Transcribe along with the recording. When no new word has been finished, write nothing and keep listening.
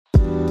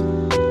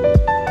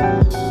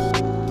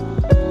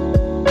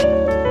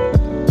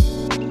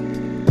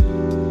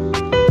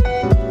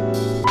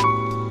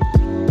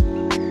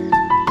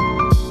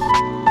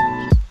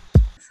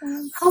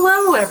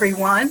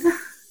everyone. Yeah.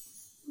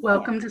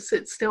 Welcome to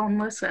Sit Still and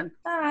Listen.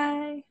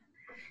 Hi.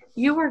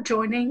 You are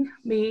joining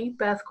me,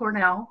 Beth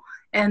Cornell,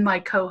 and my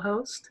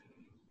co-host.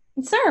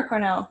 It's Sarah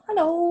Cornell.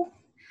 Hello.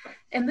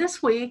 And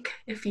this week,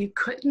 if you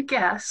couldn't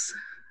guess,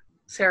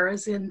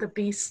 Sarah's in the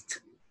Beast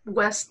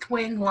West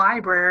Wing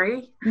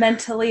Library.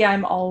 Mentally,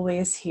 I'm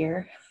always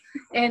here.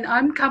 And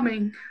I'm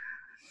coming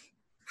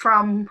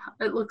from,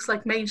 it looks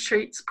like Main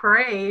Street's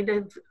parade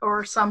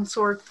or some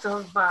sort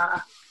of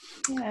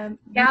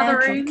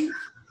gathering Magic.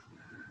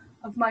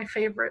 of my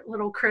favorite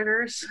little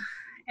critters,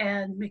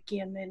 and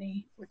Mickey and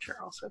Minnie, which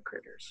are also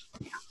critters.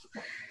 Yeah.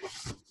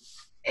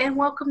 And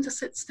welcome to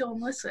Sit Still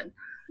and Listen.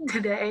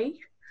 Today,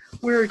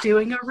 we're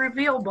doing a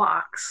reveal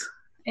box,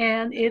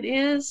 and it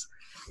is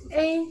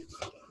a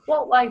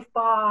Walt Life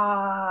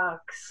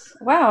box.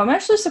 Wow, I'm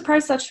actually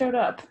surprised that showed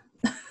up.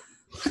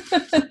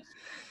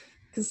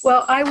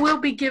 Well, I will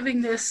be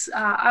giving this,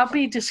 I'll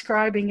be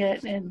describing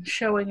it and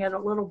showing it a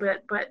little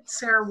bit, but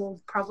Sarah will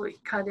probably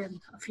cut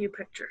in a few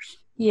pictures.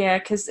 Yeah,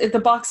 because the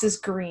box is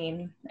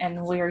green,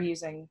 and we're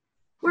using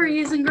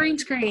green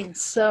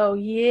screens, so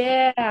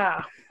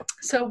yeah.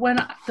 So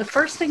the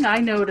first thing I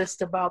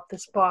noticed about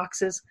this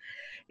box is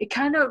it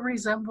kind of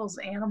resembles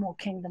Animal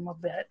Kingdom a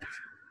bit.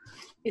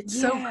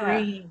 It's so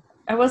green.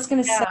 I was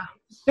going to say,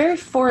 very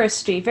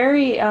foresty,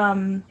 very...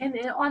 And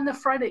on the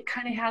front, it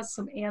kind of has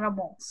some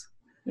animals.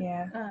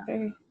 Yeah,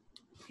 very...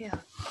 Yeah.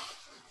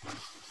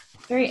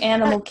 Very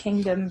Animal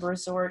Kingdom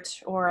resort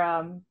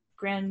or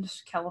Grand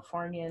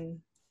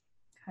Californian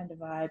kind of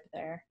vibe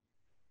there.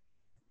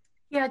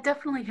 Yeah, it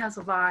definitely has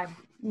a vibe.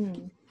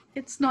 Mm.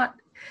 It's not,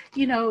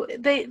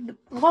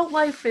 Walt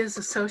Life is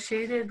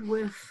associated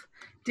with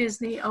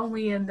Disney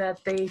only in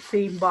that they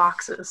theme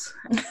boxes.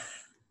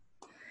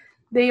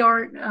 They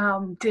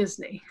aren't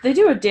Disney. They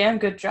do a damn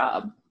good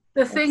job.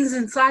 The things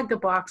inside the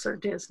box are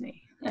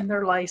Disney, and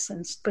they're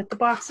licensed, but the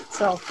box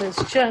itself is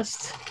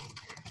just,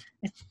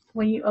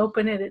 when you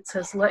open it, it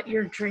says, "Let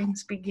your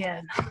dreams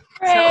begin."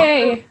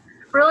 Hooray! So,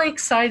 really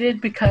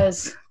excited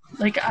because,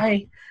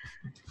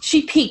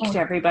 she peaked,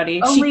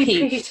 everybody. She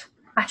peaked.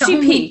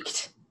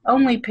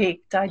 Only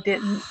peaked. I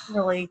didn't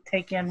really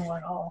take in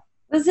what all.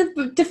 Because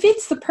it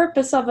defeats the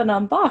purpose of an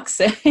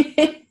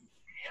unboxing.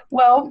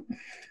 Well,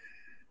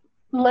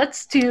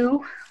 let's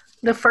do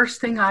the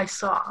first thing I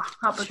saw.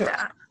 How about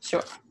that?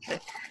 Sure. Okay.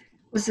 It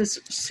was this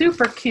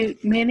super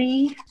cute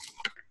mini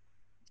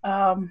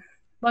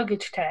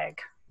luggage tag.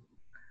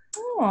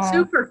 Aww.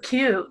 Super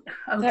cute.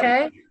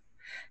 Okay.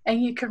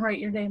 And you can write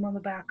your name on the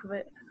back of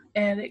it,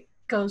 and it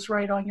goes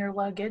right on your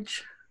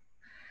luggage.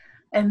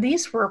 And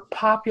these were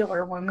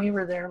popular when we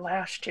were there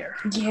last year.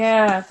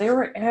 Yeah, they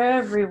were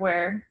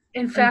everywhere.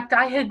 In fact,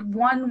 I had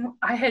won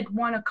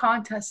a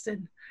contest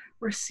and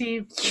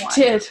received one.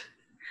 You did.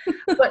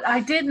 But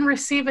I didn't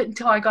receive it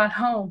until I got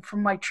home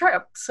from my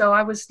trip. So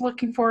I was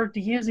looking forward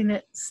to using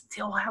it.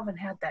 Still haven't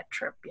had that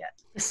trip yet.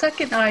 The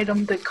second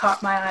item that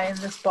caught my eye in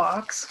this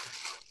box,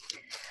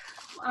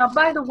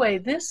 by the way,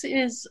 this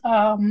is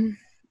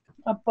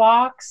a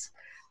box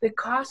that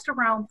cost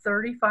around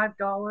 $35.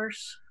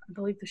 I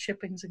believe the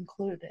shipping's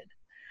included.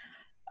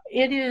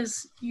 It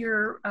is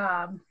your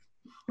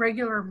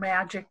regular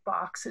Magic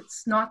box.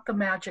 It's not the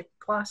Magic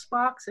Plus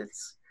box.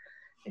 It's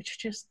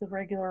just the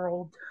regular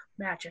old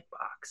Magic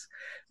box.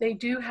 They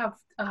do have,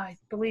 I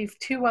believe,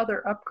 2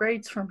 other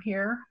upgrades from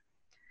here.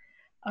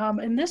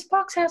 And this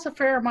box has a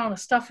fair amount of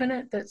stuff in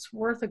it that's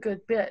worth a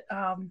good bit.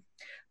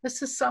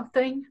 This is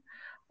something,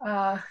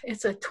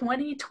 it's a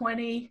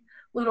 2020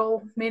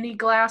 little mini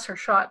glass or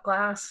shot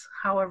glass,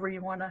 however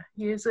you want to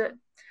use it.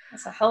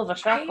 That's a hell of a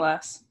shot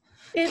glass.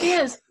 It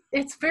is.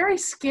 It's very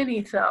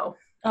skinny, though.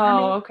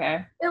 Oh,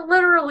 okay. It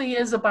literally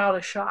is about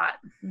a shot.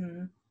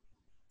 Mm.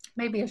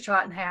 Maybe a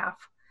shot and a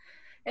half.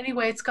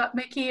 Anyway, it's got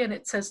Mickey and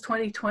it says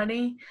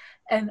 2020,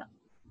 and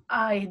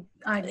I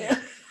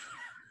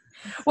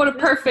what a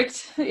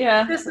perfect,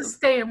 yeah. This is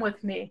staying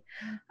with me.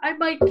 I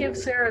might give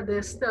Sarah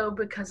this though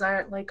because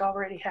I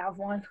already have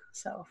one.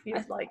 So if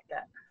you'd like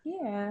that.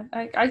 Yeah,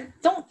 I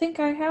don't think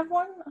I have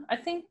one. I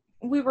think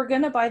we were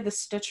gonna buy the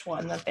Stitch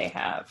one that they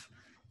have.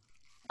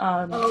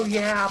 Oh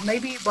yeah,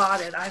 maybe you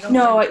bought it. I don't.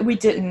 No, we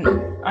didn't.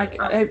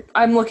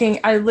 I'm looking.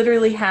 I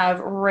literally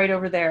have right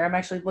over there. I'm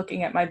actually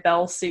looking at my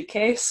Belle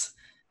suitcase.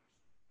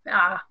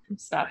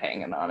 It's not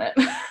hanging on it.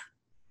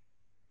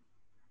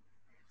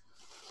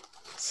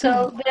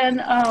 So then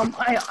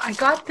I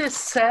got this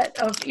set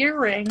of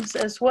earrings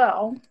as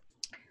well.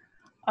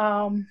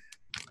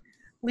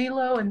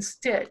 Lilo and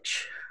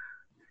Stitch.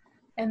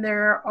 And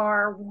there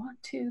are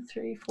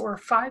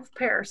 5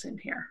 pairs in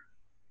here.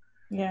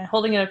 Yeah,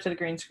 holding it up to the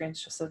green screen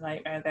is just a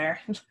nightmare there.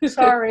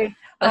 Sorry.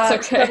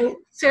 That's okay. So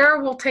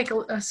Sarah will take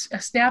a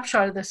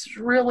snapshot of this. It's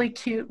really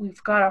cute.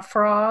 We've got a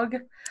frog,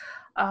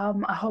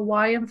 a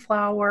Hawaiian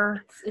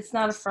flower. It's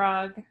not a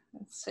frog.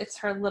 It's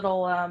her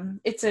little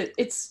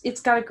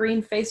it's got a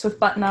green face with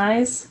button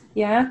eyes.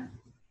 Yeah.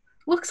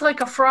 Looks like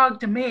a frog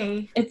to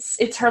me.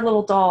 It's her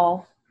little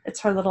doll.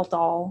 It's her little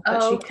doll.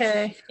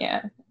 Okay.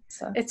 Yeah.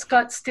 It's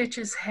got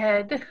Stitch's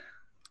head.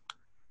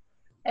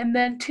 And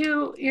then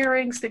 2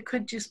 earrings that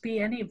could just be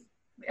any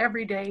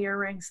everyday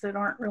earrings that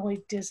aren't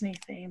really Disney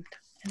themed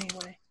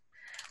anyway.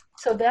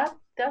 So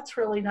that's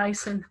really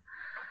nice, and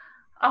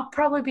I'll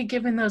probably be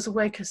giving those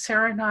away because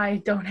Sarah and I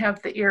don't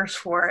have the ears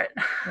for it.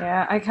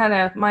 Yeah, I kind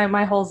of,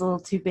 my hole's a little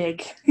too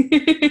big.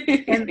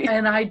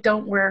 and I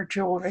don't wear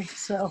jewelry,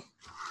 so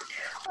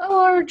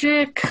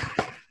allergic.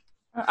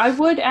 I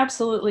would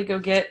absolutely go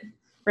get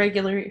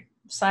regular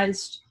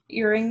sized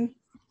earring,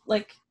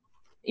 like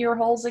ear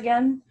holes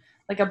again,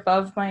 like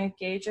above my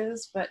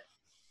gauges, but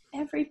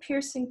every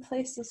piercing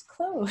place is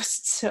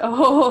closed,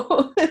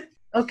 so.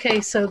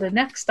 Okay, so the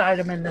next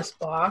item in this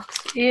box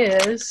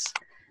is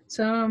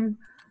some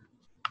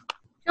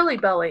Jelly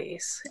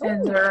Bellies,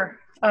 and they're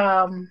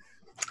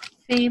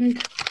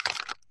themed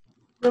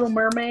Little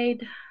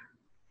Mermaid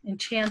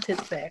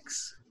Enchanted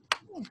Fix.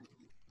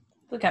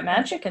 We got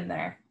magic in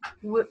there.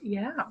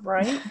 Yeah,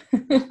 right?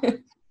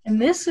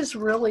 And this is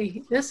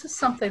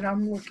something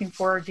I'm looking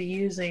forward to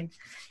using.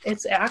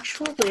 It's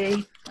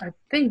actually, I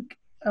think,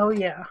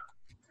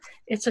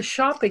 it's a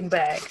shopping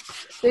bag.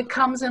 It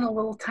comes in a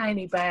little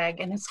tiny bag,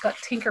 and it's got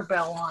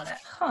Tinkerbell on it.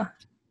 Huh.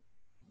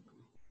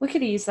 We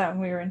could use that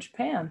when we were in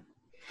Japan.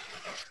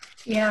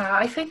 Yeah,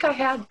 I think I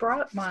had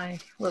brought my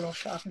little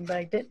shopping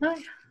bag, didn't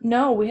I?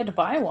 No, we had to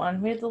buy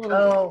one. We had the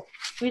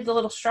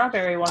little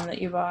strawberry one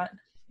that you bought.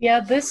 Yeah,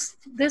 this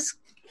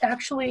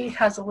actually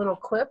has a little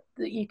clip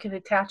that you can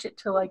attach it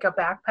to like a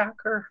backpack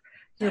or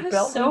your belt.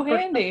 That's so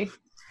handy.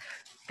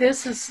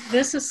 This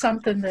is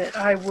something that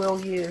I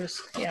will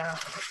use. Yeah.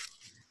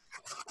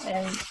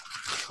 And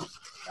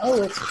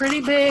it's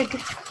pretty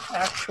big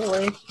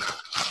actually.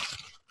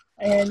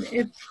 And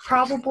it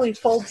probably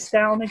folds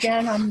down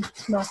again. I'm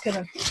not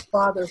going to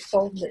bother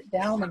folding it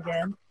down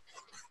again,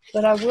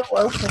 but I will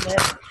open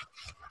it.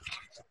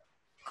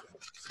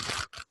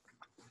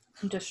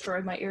 And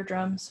destroy my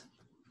eardrums.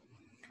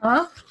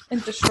 Huh?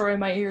 And destroy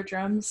my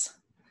eardrums.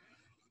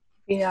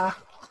 Yeah.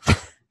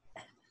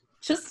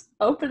 Just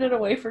open it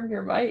away from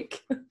your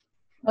mic.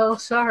 Oh,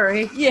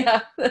 sorry.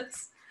 Yeah,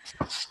 that's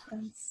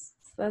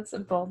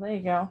simple. There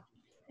you go.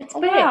 It's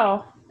big.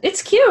 Wow.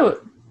 It's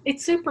cute.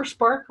 It's super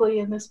sparkly,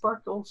 and the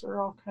sparkles are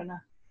all kind of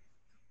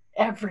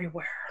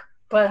everywhere,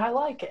 but I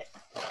like it.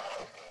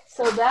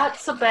 So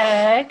that's a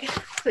bag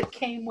that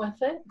came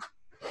with it.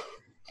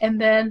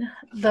 And then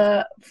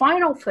the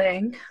final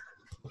thing,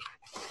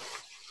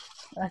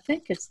 I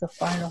think it's the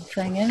final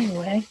thing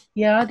anyway.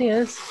 Yeah, it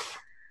is.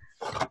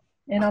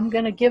 And I'm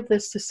going to give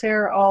this to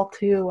Sarah all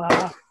to,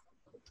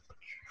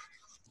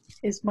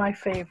 is my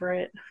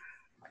favorite.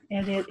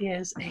 And it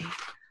is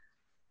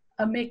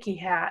a Mickey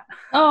hat.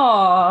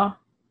 Oh.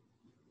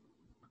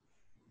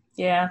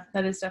 Yeah,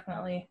 that is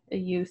definitely a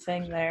you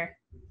thing there.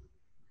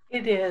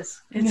 It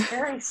is. It's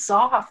very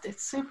soft.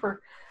 It's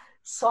super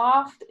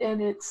soft,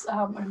 and it's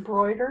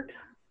embroidered,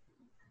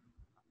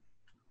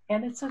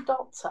 and it's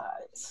adult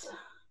size.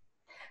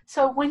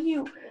 So when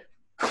you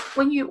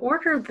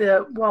order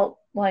the Walt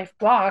Life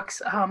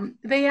box,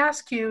 they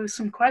ask you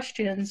some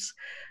questions,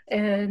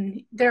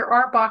 and there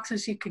are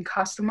boxes you can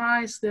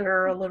customize that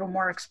are a little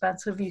more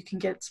expensive. You can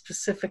get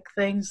specific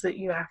things that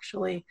you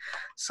actually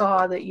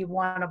saw that you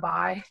want to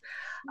buy,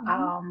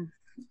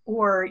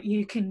 or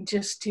you can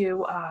just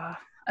do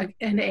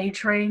an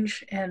age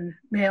range and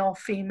male,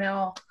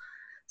 female.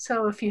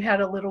 So if you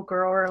had a little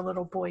girl or a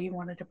little boy you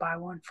wanted to buy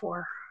one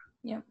for.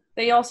 Yeah.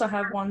 They also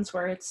have ones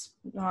where it's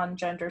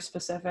non-gender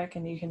specific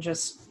and you can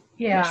just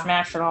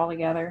mash it all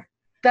together.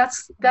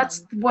 That's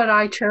what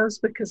I chose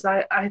because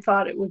I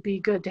thought it would be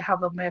good to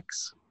have a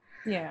mix.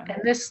 Yeah.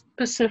 And this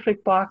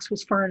specific box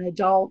was for an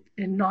adult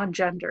and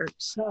non-gendered,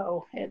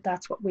 so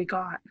that's what we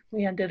got.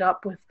 We ended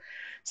up with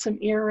some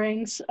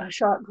earrings, a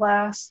shot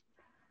glass,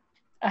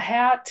 a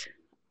hat,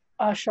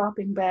 a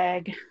shopping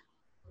bag,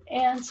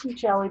 and some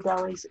Jelly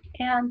Bellies,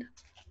 and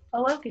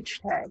a luggage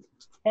tag.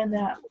 And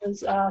that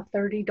was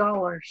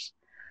 $30.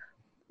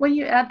 When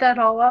you add that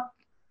all up,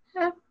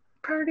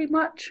 pretty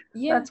much.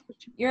 Yeah, that's what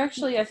you're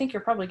actually, I think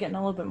you're probably getting a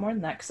little bit more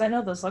than that, because I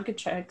know those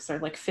luggage tags are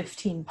like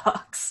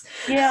 $15.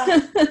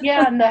 Yeah,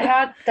 yeah, and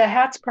the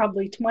hat's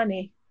probably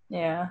 $20.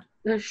 Yeah.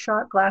 The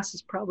shot glass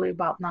is probably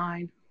about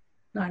 $9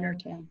 or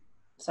 $10.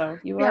 So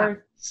you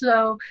are.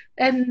 So,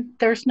 and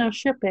there's no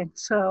shipping.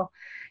 So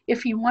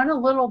if you want a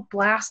little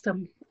blast of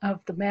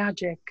the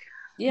magic,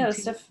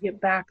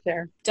 get back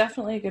there.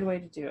 Definitely a good way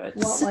to do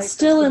it. Sit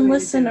still and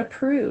listen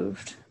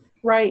approved.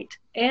 Right.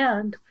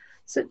 And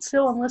Sit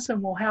Still and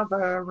Listen will have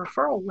a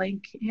referral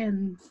link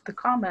in the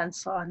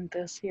comments on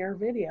this here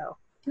video.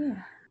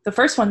 Yeah. The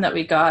first one that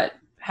we got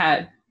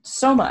had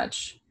so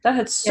much. That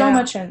had so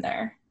much in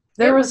there.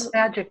 There was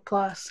Magic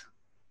Plus.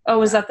 Oh,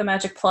 was that the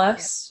Magic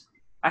Plus? Yeah.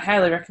 I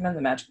highly recommend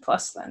the Magic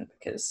Plus then,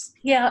 because...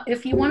 Yeah,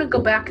 if you want to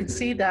go back and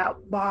see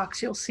that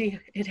box, you'll see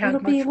it has...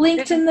 It'll be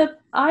linked in the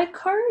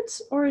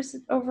iCards, or is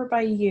it over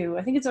by you?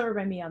 I think it's over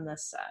by me on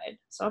this side.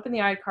 So up in the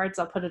iCards,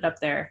 I'll put it up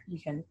there. You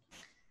can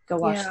go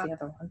watch the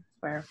other one,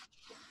 where...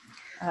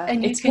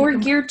 and it's more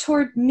geared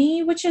toward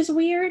me, which is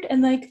weird,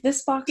 and like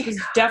this box is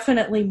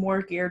definitely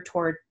more geared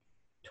toward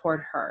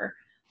her.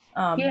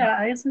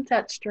 Isn't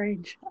that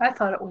strange? I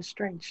thought it was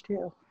strange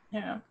too.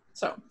 Yeah.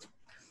 So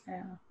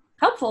Yeah.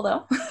 Helpful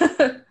though.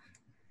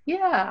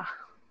 Yeah,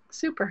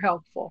 super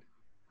helpful.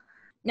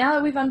 Now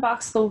that we've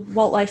unboxed the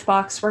Walt Life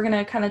box, we're going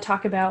to kind of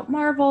talk about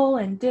Marvel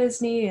and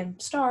Disney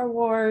and Star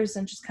Wars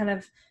and just kind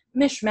of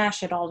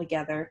mishmash it all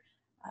together.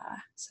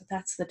 So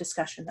that's the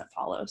discussion that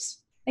follows.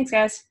 Thanks,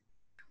 guys.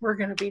 We're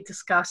going to be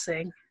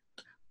discussing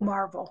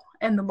Marvel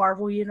and the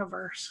Marvel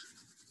Universe.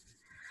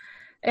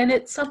 And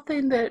it's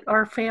something that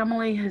our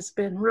family has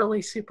been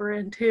really super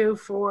into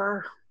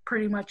for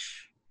pretty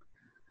much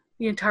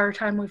the entire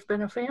time we've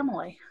been a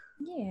family.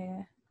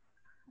 Yeah.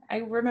 I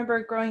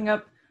remember growing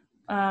up,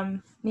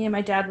 me and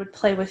my dad would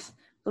play with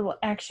little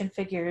action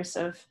figures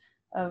of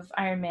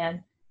Iron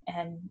Man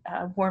and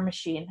War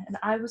Machine, and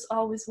I was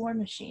always War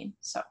Machine.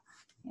 So,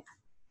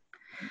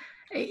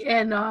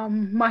 yeah.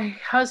 And my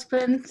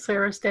husband,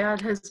 Sarah's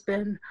dad, has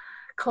been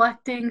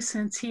collecting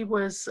since he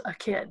was a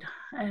kid,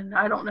 and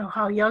I don't know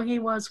how young he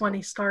was when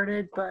he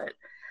started, but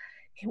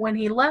when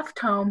he left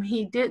home,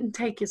 he didn't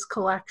take his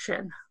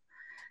collection,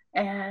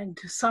 and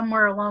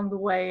somewhere along the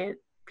way,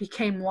 it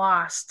became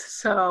lost.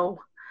 So.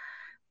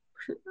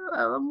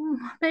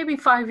 Maybe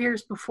 5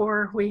 years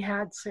before we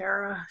had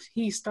Sarah,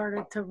 he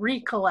started to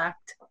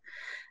recollect,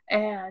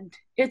 and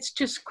it's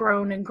just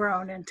grown and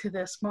grown into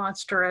this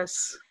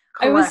monstrous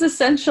collection. I was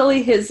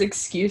essentially his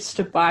excuse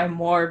to buy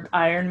more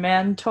Iron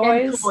Man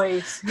toys. And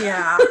toys,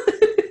 yeah.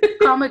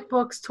 Comic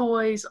books,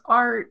 toys,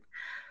 art,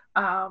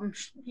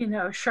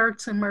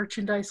 shirts and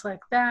merchandise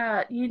like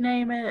that. You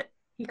name it,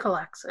 he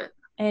collects it.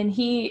 And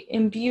he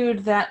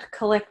imbued that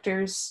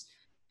collector's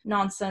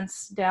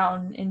nonsense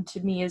down into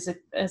me as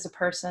a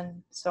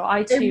person. So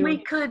I too. And we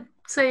could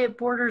say it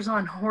borders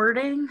on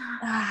hoarding.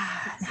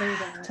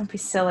 Don't be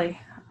silly.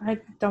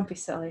 Don't be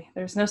silly.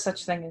 There's no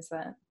such thing as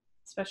that,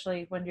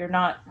 especially when you're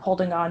not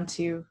holding on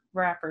to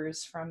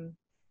wrappers from,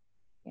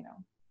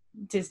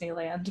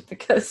 Disneyland,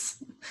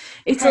 because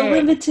it's a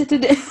limited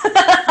edition.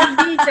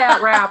 I need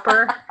that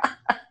wrapper.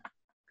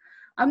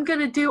 I'm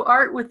gonna do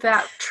art with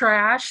that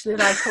trash that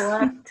I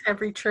collect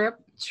every trip.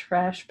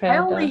 Trash panda. I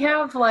only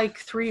have like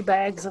 3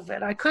 bags of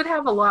it. I could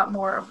have a lot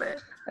more of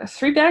it.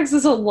 3 bags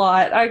is a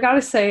lot. I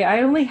gotta say,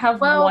 I only have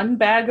 1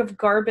 bag of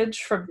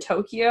garbage from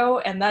Tokyo,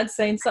 and that's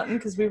saying something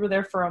because we were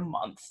there for a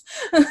month.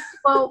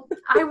 Well,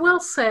 I will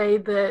say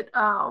that,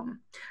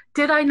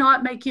 did I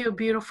not make you a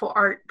beautiful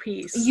art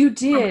piece? You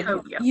did.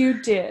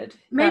 You did.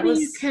 Maybe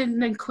you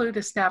can include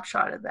a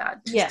snapshot of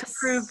that, just to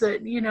prove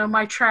that,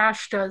 my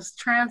trash does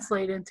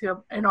translate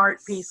into an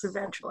art piece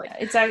eventually.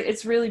 Yeah,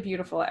 it's really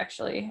beautiful,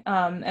 actually.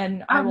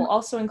 And I will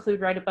also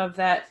include right above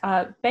that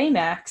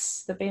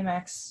Baymax, the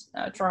Baymax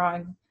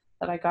drawing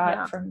that I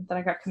got that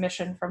I got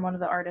commissioned from one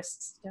of the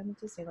artists down at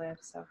Disneyland.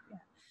 So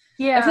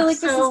yeah, I feel like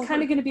this is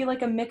kind of going to be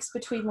like a mix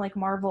between like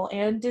Marvel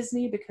and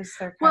Disney, because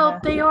they're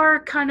they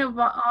are kind of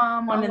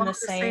along the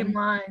same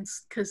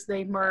lines because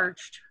they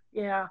merged.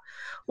 Yeah.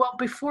 Well,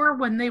 before,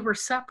 when they were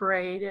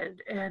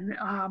separated and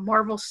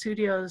Marvel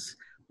Studios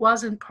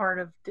wasn't part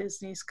of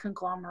Disney's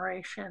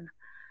conglomeration,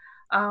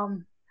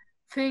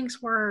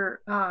 things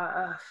were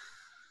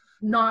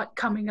not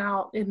coming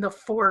out in the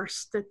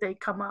force that they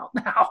come out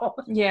now.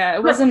 Yeah,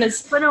 it wasn't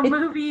as... When a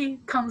movie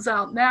comes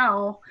out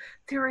now,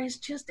 there is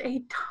just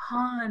a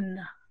ton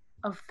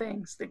of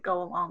things that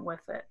go along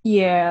with it.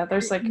 Yeah,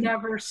 there's it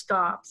never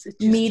stops. It's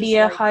just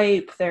media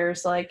hype,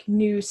 there's like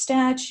new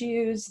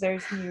statues,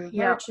 there's new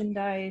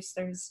merchandise,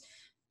 there's,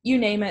 you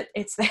name it,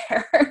 it's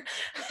there.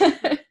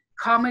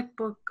 Comic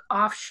book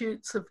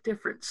offshoots of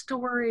different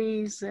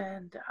stories,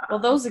 and well,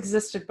 those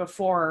existed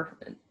before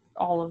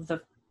all of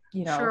the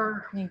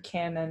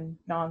canon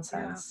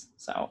nonsense. Yeah.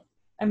 So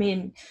I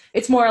mean,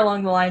 it's more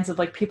along the lines of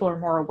like people are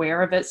more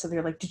aware of it, so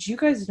they're like, did you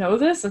guys know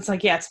this? It's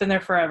like, yeah, it's been there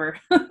forever.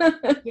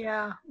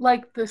 Yeah,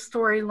 like the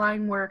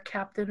storyline where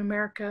Captain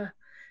America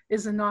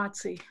is a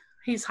Nazi.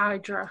 He's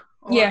Hydra.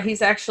 Yeah,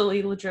 he's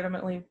actually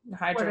legitimately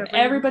Hydra.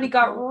 Everybody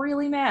got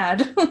really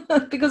mad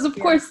because of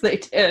course they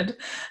did.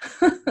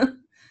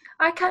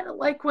 I kind of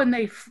like when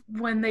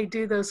they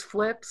do those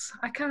flips.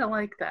 I kind of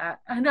like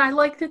that, and I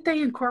like that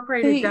they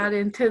incorporated that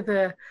into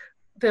the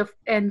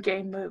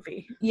Endgame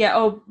movie.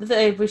 Yeah.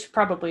 We should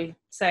probably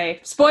say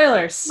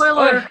spoilers.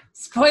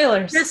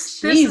 Spoilers.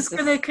 This is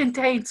going to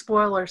contain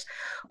spoilers.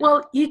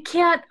 Well, you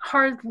can't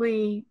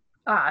hardly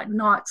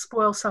not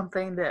spoil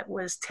something that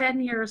was 10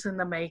 years in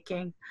the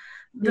making.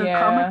 The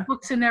comic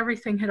books and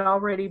everything had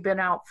already been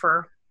out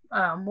for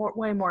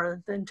way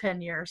more than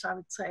 10 years, I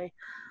would say.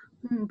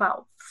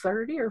 About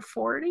 30 or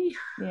 40.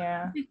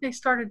 Yeah. I think they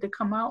started to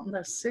come out in the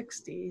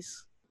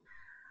 60s.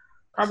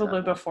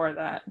 Probably before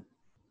that.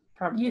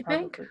 You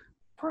think?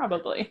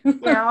 Probably.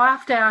 Yeah, I'll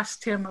have to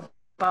ask Tim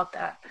about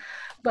that.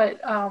 But,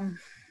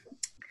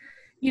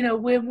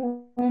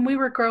 when we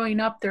were growing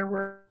up, there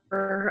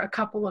were a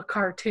couple of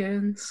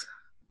cartoons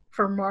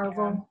for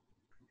Marvel,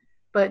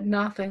 but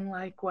nothing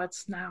like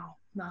what's now.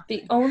 Nothing.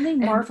 The only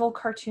Marvel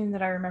cartoon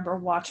that I remember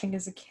watching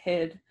as a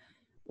kid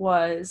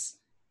was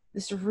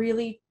this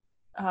really...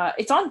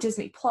 it's on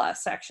Disney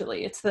Plus,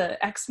 actually. It's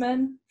the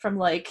X-Men from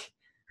the late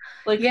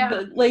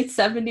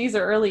 70s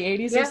or early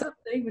 80s or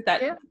something, with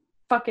that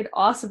fucking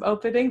awesome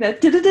opening.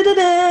 That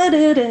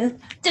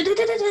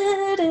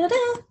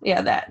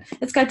yeah, that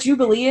it's got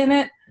Jubilee in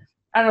it.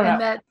 I don't know.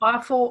 And that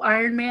awful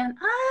Iron Man.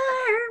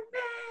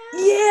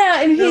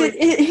 Yeah, and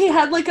he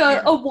had like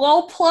a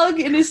wall plug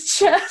in his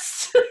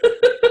chest.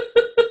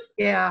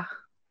 Yeah.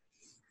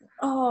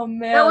 Oh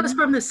man. That was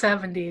from the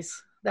 70s.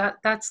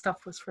 That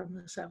stuff was from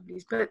the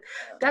 70s. But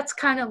that's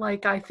kind of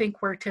like, I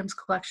think, where Tim's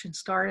collection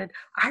started.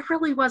 I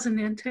really wasn't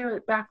into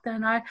it back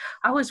then. I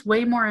was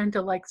way more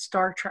into like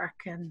Star Trek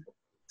and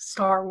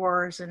Star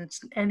Wars and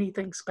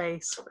anything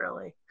space,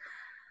 really.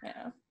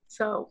 Yeah.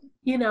 So,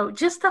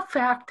 just the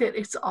fact that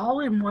it's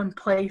all in one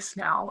place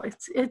now,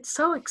 it's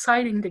so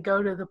exciting to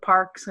go to the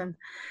parks, and,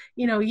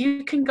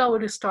 you can go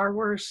to Star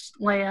Wars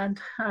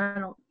Land.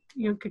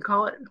 You can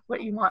call it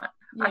what you want.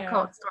 Yeah. I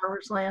call it Star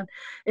Wars Land.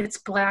 It's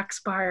Black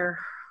Spire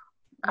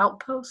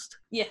Outpost.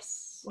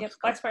 Yes. Yep.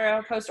 Black Spire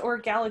Outpost, or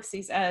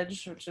Galaxy's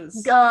Edge, which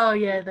is... Oh,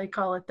 yeah, they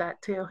call it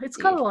that too. It's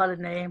got a lot of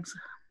names.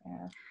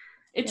 Yeah.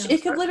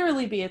 It could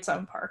literally be its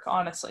own park,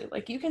 honestly.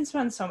 Like, you can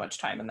spend so much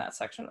time in that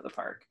section of the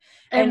park.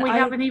 And we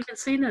haven't even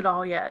seen it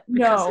all yet.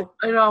 Because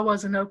it all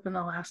wasn't open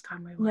the last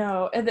time we went.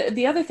 No. And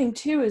the other thing,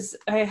 too, is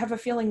I have a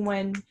feeling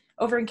when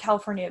over in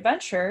California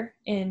Adventure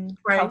in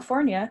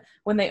California,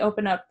 when they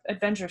open up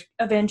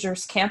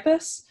Avengers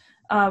Campus,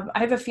 I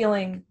have a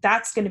feeling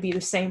that's going to be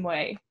the same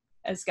way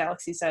as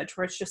Galaxy's Edge,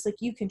 where it's just like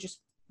you can just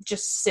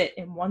sit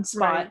in one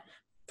spot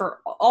for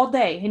all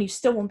day and you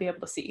still won't be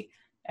able to see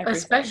everything.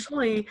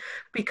 Especially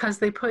because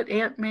they put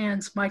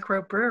Ant-Man's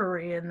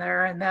microbrewery in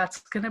there, and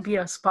that's going to be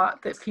a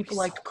spot that people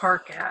like to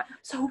park at.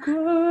 So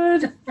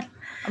good.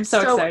 I'm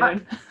so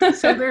excited.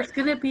 So there's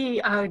going to be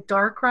a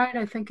dark ride.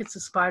 I think it's a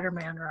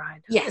Spider-Man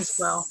ride as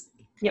well.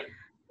 Yep.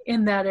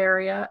 In that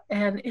area.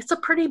 And it's a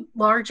pretty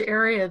large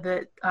area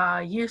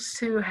that used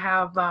to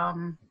have...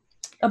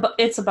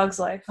 it's a Bug's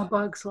Life. A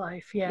Bug's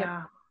Life, yeah.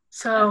 Yep.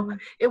 So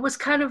it was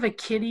kind of a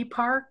kiddie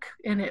park,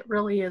 and it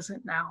really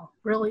isn't now.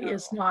 Really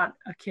is not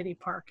a kiddie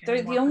park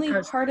anymore. The only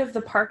part of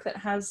the park that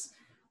has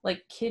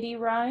like kiddie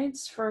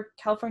rides for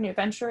California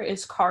Adventure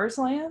is Cars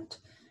Land,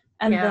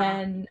 and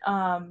then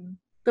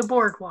the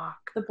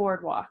boardwalk. The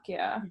boardwalk,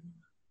 yeah. Mm-hmm.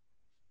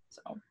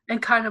 So and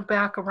kind of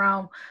back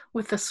around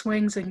with the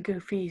swings and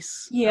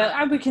Goofies. Yeah,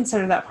 I would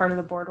consider that part of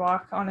the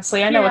boardwalk,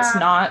 honestly. I know it's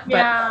not, but...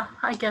 Yeah,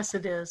 I guess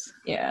it is.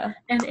 Yeah.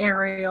 And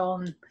Ariel,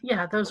 and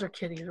those are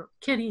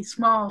kiddie,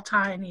 small,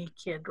 tiny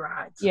kid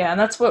rides. Yeah, and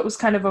that's what was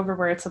kind of over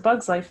where It's a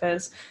Bug's Life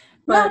is.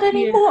 But not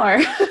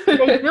anymore.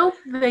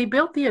 They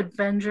built the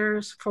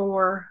Avengers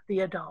for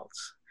the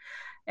adults.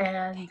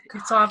 And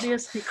it's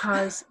obvious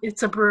because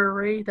it's a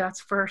brewery.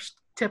 That's first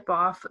tip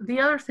off. The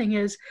other thing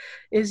is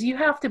you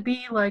have to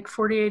be like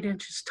 48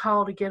 inches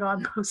tall to get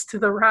on most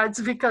of the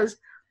rides because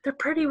they're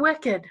pretty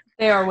wicked.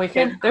 They are wicked.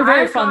 And they're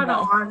very fun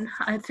though.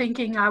 I'm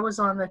thinking I was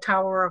on the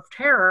Tower of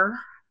Terror.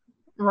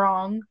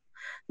 Wrong.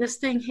 This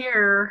thing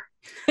here,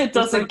 it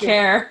doesn't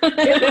care.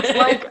 It was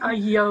like a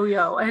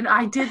yo-yo, and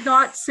I did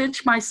not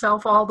cinch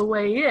myself all the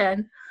way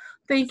in,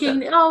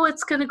 thinking,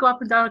 it's going to go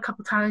up and down a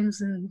couple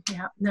times, and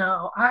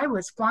no, I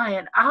was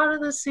flying out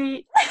of the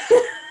seat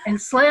and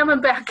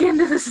slamming back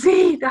into the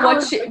seat.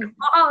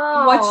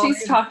 What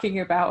she's talking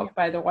about,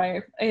 by the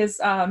way, is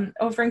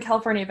over in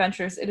California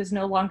Adventures, it is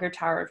no longer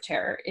Tower of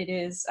Terror. It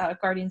is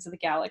Guardians of the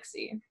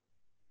Galaxy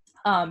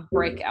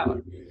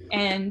Breakout.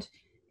 And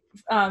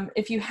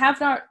if you have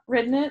not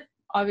ridden it,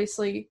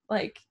 obviously,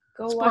 go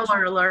watch.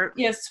 Spoiler alert.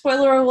 Yes,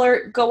 spoiler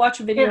alert. Go watch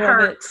a video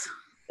of it.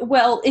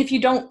 Well, if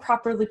you don't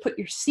properly put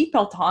your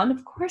seatbelt on,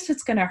 of course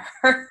it's going to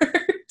hurt.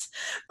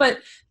 But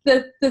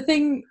the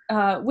thing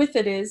with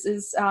it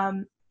is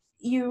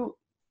you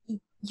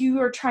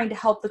are trying to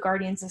help the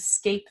Guardians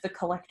escape the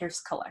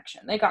Collector's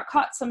Collection. They got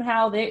caught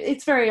somehow.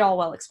 It's very all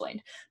well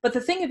explained. But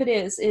the thing of it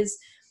is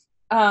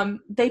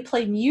they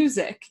play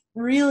music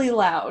really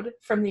loud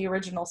from the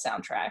original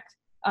soundtrack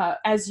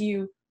as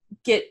you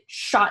get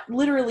shot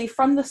literally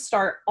from the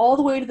start all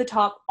the way to the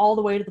top, all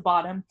the way to the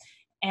bottom,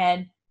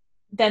 and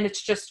then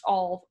it's just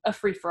all a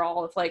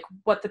free-for-all of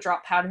what the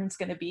drop pattern is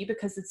going to be,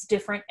 because it's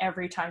different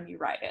every time you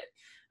ride it.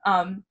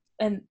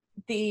 And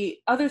the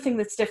other thing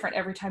that's different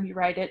every time you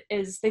ride it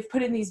is they've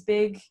put in these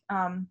big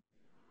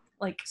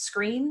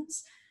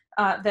screens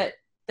that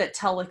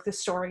tell the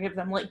story of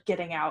them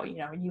getting out,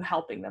 and you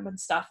helping them and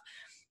stuff.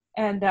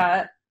 And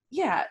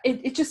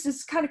it just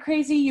is kind of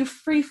crazy. You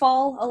free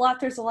fall a lot.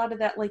 There's a lot of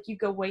that, you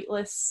go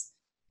weightless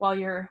while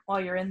you're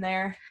in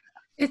there.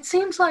 It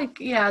seems like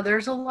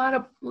there's a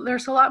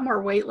lot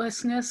more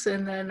weightlessness,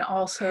 and then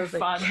also the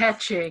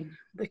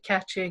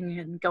catching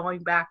and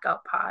going back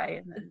up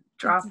high and then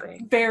dropping.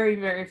 It's very,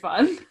 very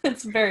fun.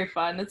 It's very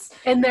fun. It's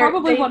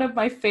probably one of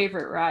my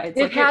favorite rides.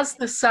 It has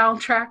the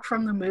soundtrack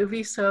from the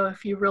movie, so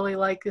if you really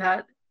like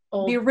that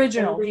the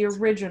original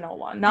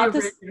one, not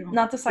the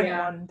second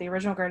one, the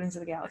original Guardians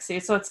of the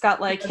Galaxy. So it's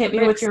got Hit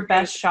Me With Your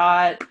Best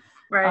Shot.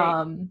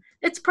 Right.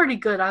 It's pretty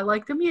good. I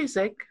like the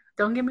music.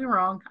 Don't get me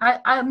wrong.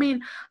 I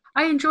mean,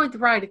 I enjoyed the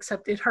ride,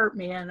 except it hurt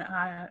me, and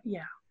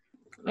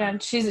Yeah,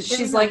 and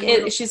she's like,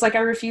 I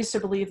refuse to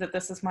believe that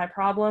this is my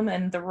problem,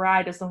 and the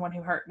ride is the one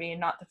who hurt me, and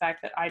not the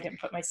fact that I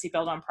didn't put my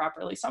seatbelt on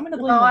properly. So I'm going to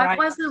blame the ride. I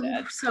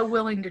wasn't so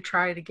willing to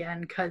try it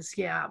again because,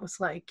 it was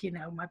like,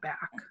 my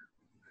back.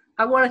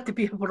 I wanted to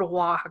be able to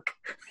walk.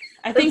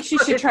 I think she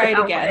should try it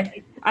again.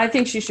 I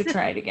think she should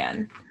try it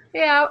again.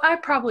 Yeah, I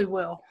probably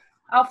will.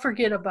 I'll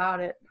forget about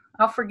it.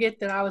 I'll forget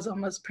that I was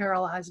almost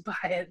paralyzed by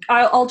it.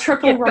 I'll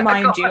triple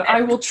remind you.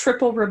 I will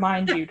triple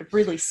remind you to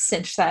really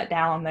cinch that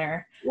down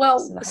there. Well,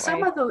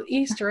 some of the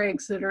Easter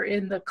eggs that are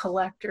in the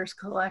collector's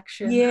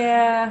collection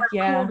are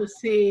cool to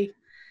see.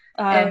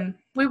 And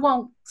we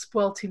won't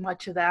spoil too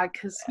much of that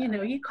because,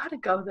 you got to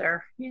go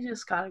there. You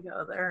just got to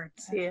go there and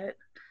see it.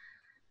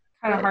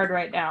 Kind of hard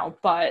right now,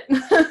 but...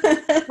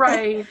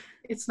 Right.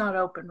 It's not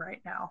open right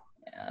now.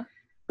 Yeah.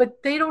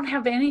 But they don't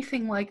have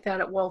anything like that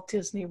at Walt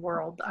Disney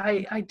World.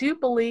 I do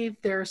believe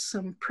there's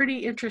some pretty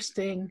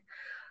interesting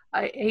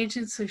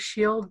Agents of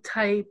S.H.I.E.L.D.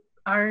 type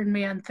Iron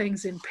Man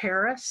things in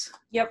Paris.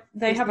 Yep,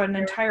 they have an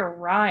entire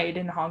ride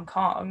in Hong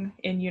Kong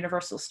in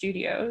Universal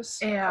Studios.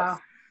 Yeah.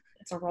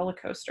 It's a roller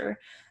coaster.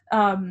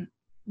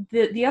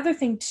 The other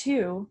thing,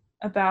 too,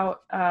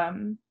 about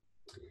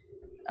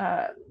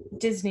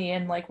Disney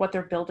and like what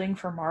they're building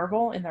for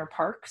Marvel in their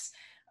parks,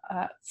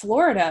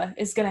 Florida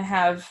is going to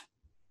have...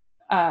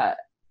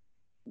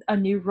 a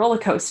new roller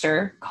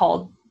coaster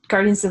called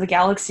Guardians of the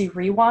Galaxy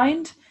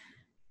Rewind,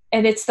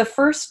 and it's the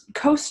first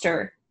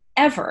coaster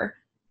ever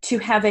to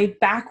have a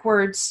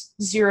backwards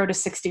 0 to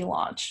 60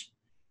 launch.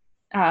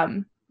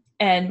 And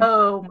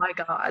oh my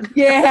god,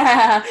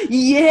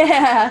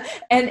 yeah,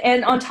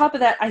 and on top of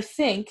that, I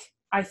think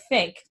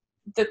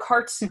the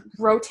carts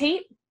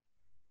rotate,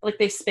 like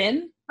they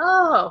spin.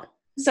 Oh,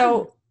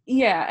 so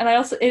yeah, and I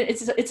also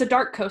it's a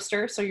dark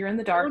coaster, so you're in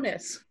the dark.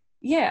 Bonus.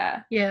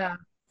 Yeah.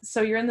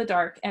 So you're in the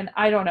dark, and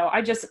I don't know.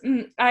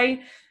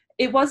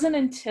 It wasn't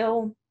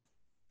until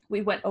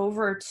we went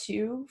over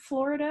to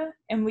Florida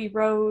and we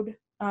rode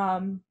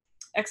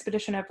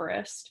Expedition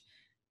Everest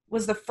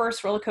was the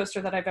first roller coaster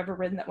that I've ever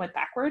ridden that went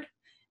backward.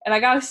 And I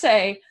gotta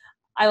say,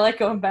 I like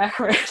going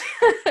backward.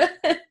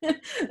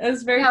 It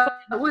was very fun.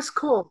 It was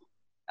cool.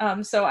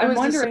 So I'm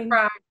wondering.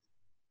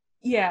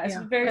 Yeah, it's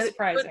very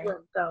surprising. One,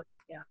 though.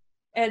 Yeah.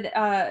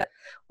 And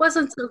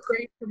wasn't so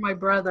great for my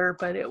brother,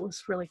 but it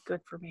was really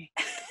good for me.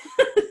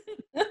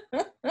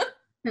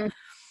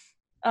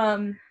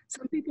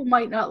 Some people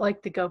might not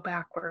like to go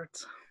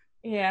backwards.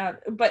 Yeah,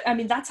 but I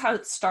mean that's how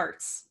it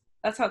starts.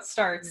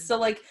 Mm-hmm. So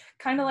like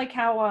kind of like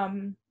how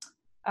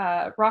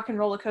Rock and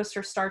Roller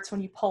Coaster starts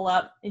when you pull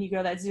up and you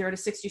go that 0 to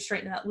 60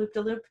 straight in that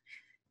loop-de-loop.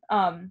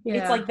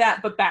 It's like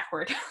that but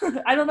backward.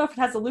 I don't know if it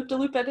has a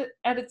loop-de-loop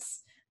at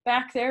its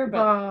back there,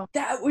 but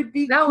that would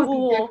be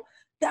cool.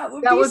 That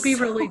would be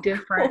so really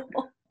different.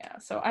 Cool. Yeah,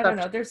 so I don't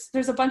know.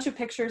 There's a bunch of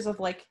pictures of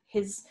like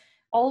his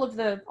all of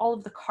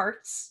the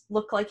carts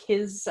look like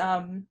his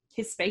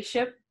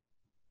spaceship,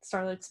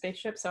 Starlight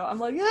spaceship. So I'm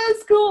like, yeah,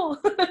 it's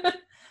cool.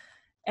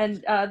 And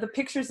the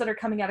pictures that are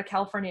coming out of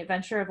California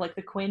Adventure of like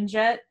the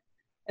Quinjet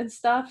and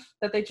stuff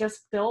that they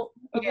just built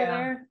over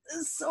there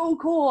is so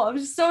cool. I'm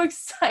just so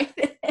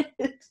excited.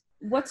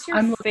 What's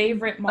your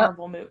favorite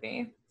Marvel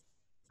movie?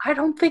 I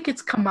don't think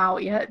it's come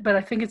out yet, but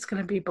I think it's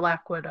going to be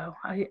Black Widow.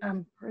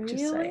 I'm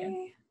just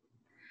saying.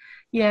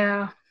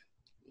 Yeah.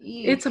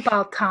 Eek. It's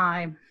about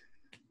time.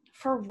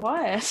 For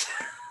what?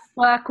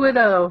 Black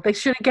Widow. They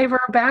should have gave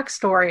her a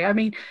backstory. I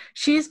mean,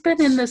 she's been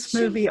in this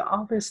movie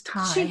all this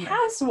time. She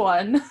has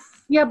one.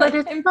 Yeah, but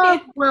it's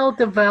not well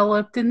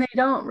developed, and they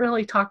don't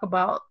really talk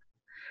about,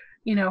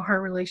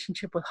 her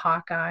relationship with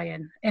Hawkeye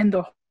and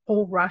the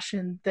whole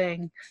Russian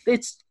thing.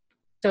 It's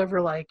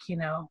over like, she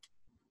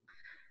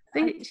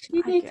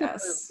needs a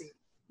movie.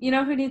 You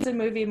know who needs a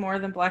movie more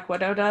than Black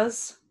Widow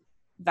does?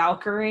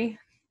 Valkyrie.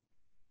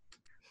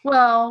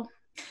 Well,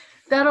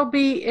 that'll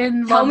be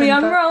in Tell me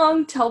I'm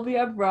wrong.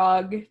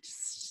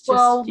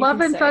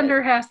 Love and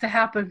Thunder has to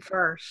happen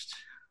first.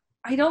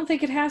 I don't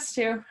think it has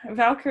to.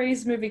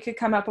 Valkyrie's movie could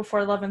come out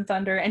before Love and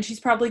Thunder, and she's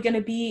probably going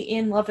to be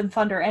in Love and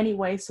Thunder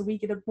anyway, so we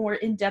get a more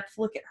in-depth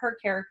look at her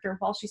character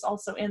while she's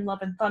also in Love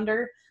and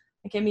Thunder.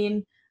 Like, I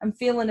mean, I'm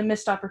feeling a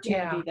missed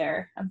opportunity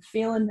there.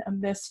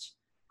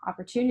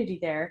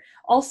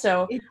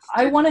 Also,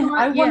 I want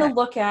to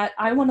look at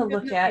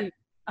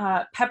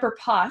Pepper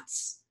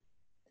Potts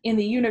in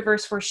the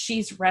universe where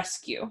she's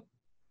Rescue.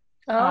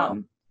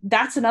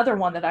 That's another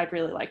one that I'd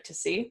really like to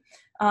see.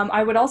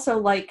 I would also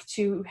like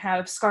to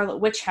have Scarlet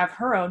Witch have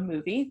her own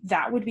movie.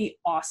 That would be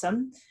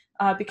awesome.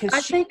 Because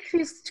I think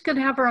she's going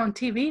to have her own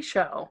TV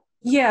show.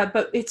 Yeah,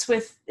 but it's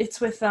with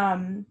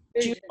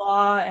Jude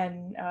Law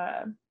and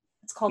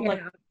it's called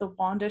like the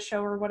Wanda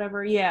show or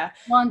whatever. Yeah.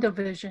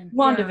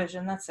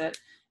 WandaVision, that's it.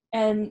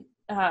 And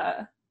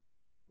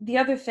the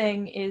other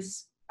thing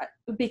is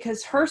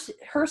because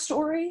her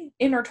story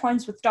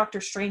intertwines with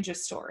Doctor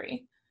Strange's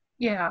story.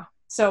 Yeah.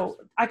 So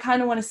I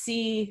kind of want to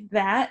see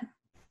that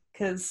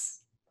because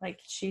like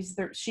she's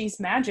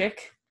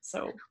magic.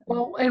 So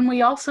and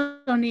we also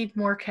need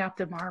more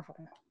Captain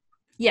Marvel.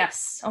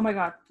 Yes. Oh my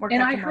God. More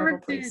Captain Marvel,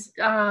 please.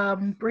 And I heard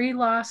that Brie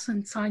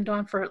Larson signed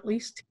on for at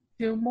least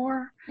do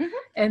more,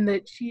 mm-hmm. and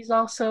that she's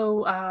also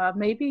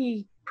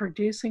maybe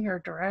producing or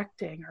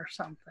directing or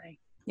something.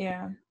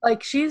 Yeah,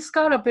 like she's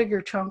got a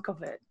bigger chunk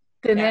of it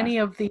than any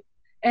of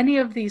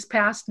these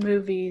past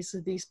movies,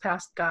 these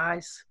past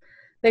guys.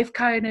 They've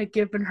kind of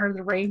given her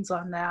the reins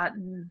on that,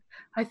 and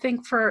I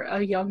think for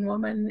a young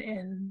woman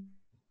in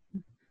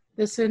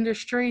this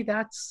industry,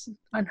 that's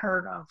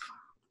unheard of.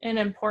 And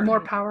important.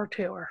 More power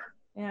to her.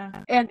 Yeah.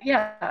 And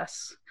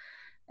yes,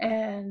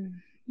 and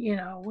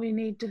we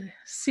need to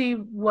see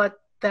what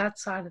that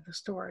side of the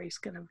story is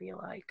going to be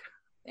like.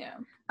 Yeah.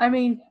 I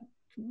mean,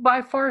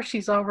 by far,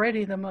 she's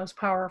already the most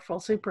powerful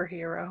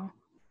superhero.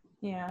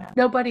 Yeah.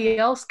 Nobody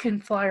else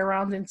can fly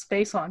around in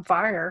space on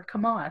fire.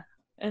 Come on.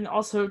 And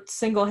also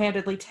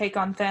single-handedly take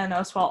on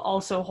Thanos while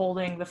also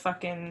holding the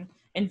fucking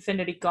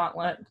Infinity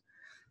Gauntlet.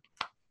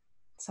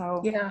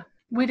 So yeah,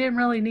 we didn't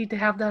really need to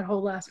have that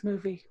whole last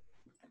movie.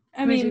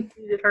 I mean, just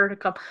needed her to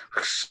come.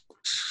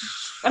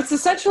 That's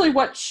essentially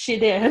what she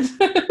did.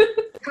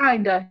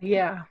 Kinda,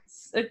 yeah.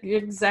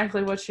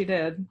 Exactly what she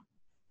did.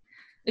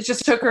 It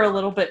just took her a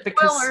little bit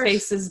because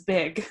space is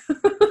big.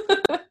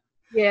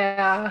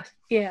 Yeah.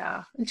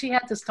 And she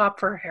had to stop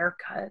for a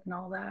haircut and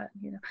all that.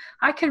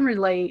 I can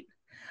relate.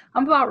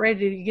 I'm about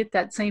ready to get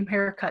that same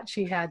haircut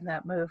she had in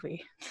that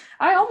movie.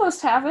 I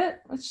almost have it.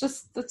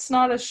 It's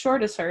not as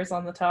short as hers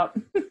on the top.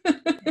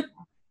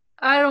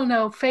 I don't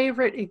know.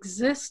 Favorite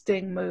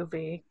existing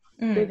movie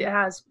that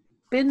has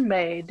been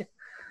made.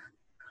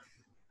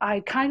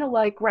 I kind of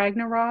like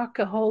Ragnarok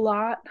a whole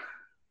lot.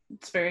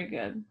 It's very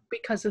good.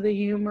 Because of the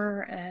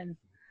humor. And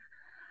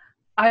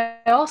I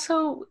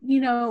also,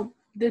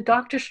 the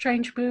Doctor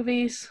Strange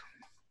movies,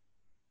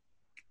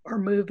 or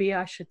movie,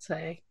 I should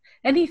say.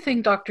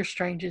 Anything Doctor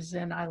Strange is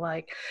in, I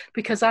like.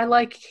 Because I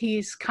like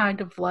he's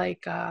kind of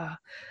like,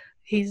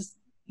 he's,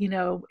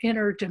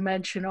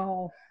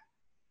 interdimensional.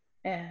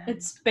 And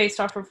it's based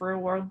off of real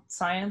world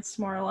science,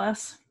 more or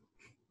less.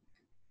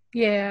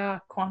 Yeah.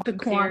 Quantum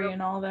theory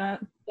and all that.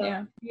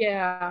 Yeah.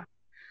 Yeah.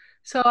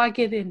 So I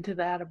get into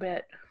that a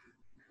bit.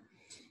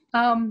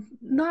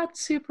 Not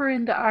super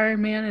into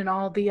Iron Man and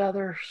all the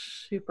other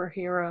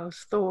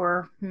superheroes.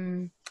 Thor.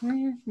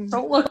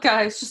 Don't look,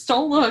 guys. Just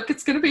don't look.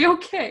 It's going to be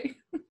okay.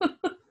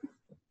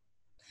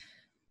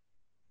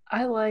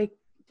 I like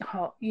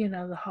Hulk,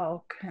 the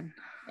Hulk. And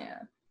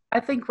yeah. I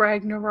think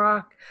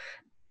Ragnarok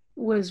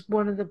was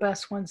one of the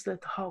best ones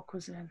that the Hulk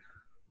was in.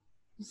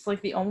 It's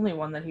like the only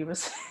one that he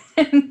was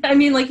in. I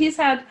mean, like he's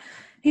had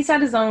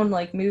his own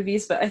like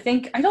movies, but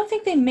I don't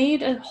think they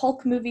made a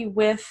Hulk movie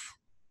with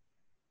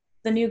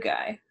the new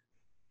guy.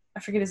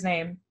 I forget his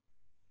name.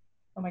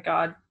 Oh my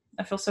god,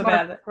 I feel so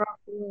bad.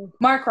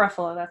 Mark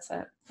Ruffalo, that's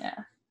it. Yeah,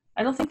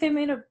 I don't think they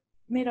made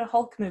a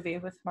Hulk movie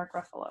with Mark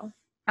Ruffalo.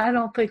 I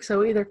don't think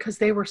so either, because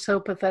they were so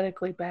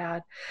pathetically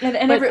bad.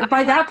 And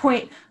by that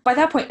point,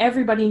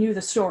 everybody knew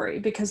the story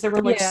because there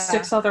were like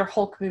 6 other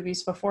Hulk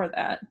movies before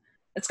that.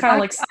 It's kind of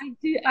like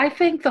I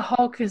think the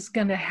Hulk is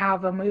going to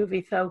have a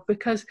movie though,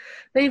 because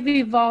they've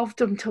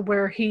evolved him to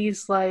where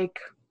he's like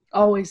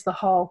always the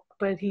Hulk,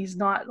 but he's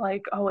not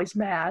like always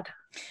mad.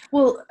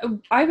 Well,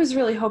 I was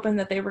really hoping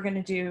that they were going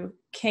to do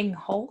King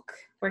Hulk,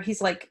 where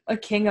he's like a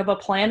king of a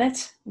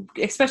planet,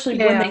 especially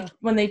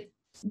when they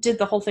did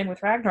the whole thing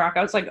with Ragnarok.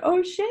 I was like,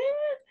 oh shit.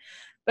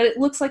 But it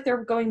looks like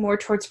they're going more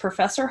towards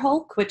Professor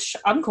Hulk, which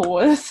I'm cool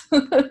with.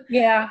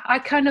 Yeah, I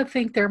kind of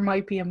think there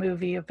might be a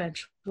movie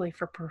eventually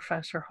for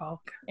Professor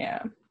Hulk.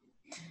 Yeah.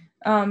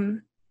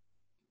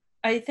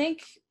 I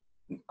think,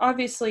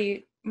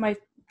 obviously,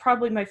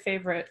 probably my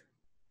favorite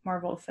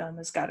Marvel film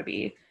has got to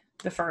be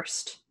the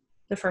first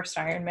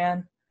Iron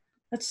Man.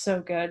 That's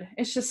so good.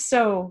 It's just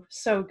so,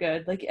 so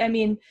good. Like, I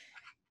mean,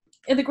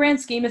 in the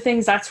grand scheme of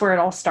things, that's where it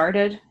all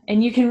started.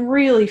 And you can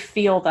really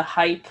feel the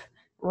hype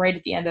right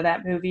at the end of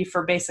that movie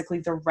for basically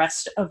the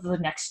rest of the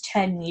next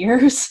 10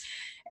 years.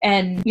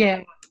 And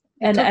yeah.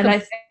 And I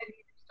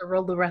to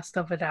roll the rest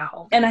of it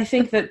out. And I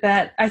think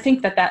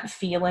that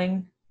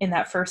feeling in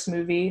that first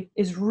movie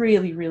is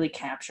really, really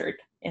captured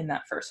in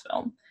that first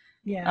film.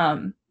 Yeah.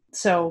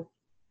 So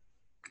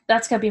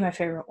that's gotta be my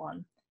favorite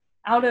one.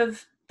 Out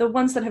of the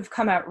ones that have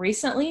come out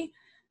recently,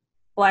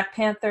 Black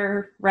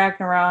Panther,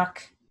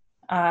 Ragnarok,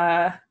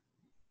 the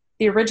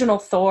original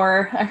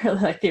Thor. I really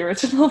like the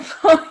original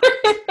Thor.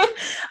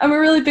 I'm a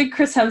really big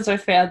Chris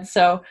Hemsworth fan,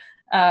 so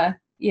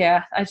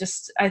yeah,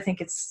 I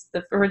think it's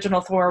the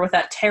original Thor with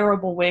that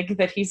terrible wig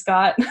that he's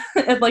got,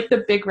 and like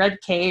the big red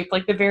cape,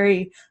 like the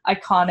very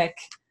iconic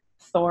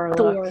Thor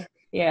look.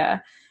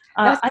 Yeah,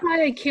 that's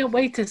why I can't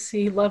wait to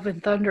see Love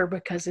and Thunder,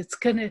 because it's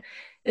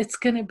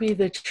gonna be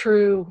the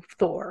true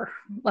Thor.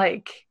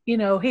 Like,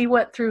 he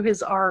went through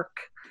his arc.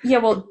 Yeah,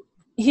 well,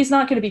 he's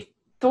not gonna be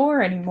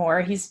Thor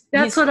anymore.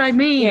 That's what I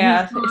mean.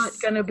 Yeah, he's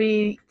not going to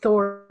be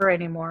Thor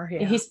anymore.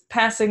 Yeah. He's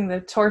passing the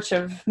torch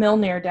of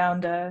Mjolnir down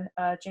to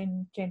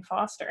Jane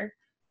Foster,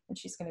 and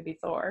she's going to be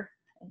Thor,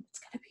 and it's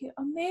going to be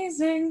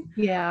amazing.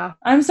 Yeah,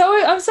 I'm so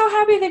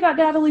happy they got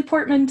Natalie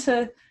Portman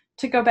to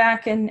go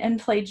back and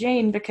play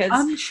Jane, because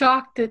I'm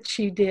shocked that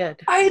she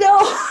did. I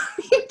know,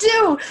 me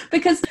too,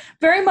 because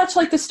very much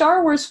like the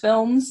Star Wars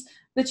films,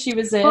 that she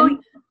was in. Well,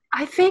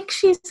 I think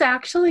she's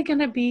actually going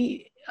to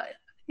be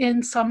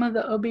in some of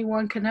the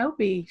Obi-Wan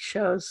Kenobi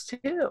shows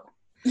too.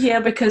 Yeah,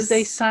 because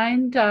they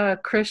signed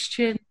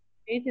Christian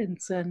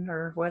Adenson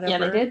or whatever. Yeah,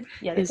 they did.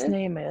 Yeah, his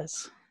name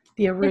is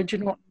the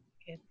original.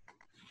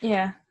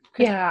 Yeah.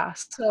 Yeah.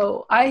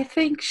 So I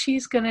think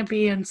she's going to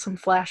be in some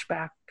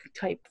flashback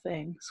type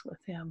things with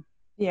him.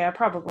 Yeah,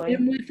 probably.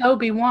 And with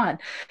Obi-Wan,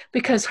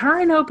 because her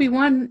and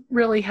Obi-Wan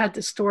really had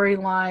the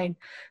storyline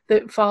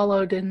that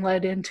followed and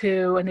led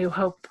into A New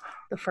Hope,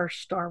 the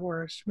first Star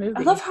Wars movie.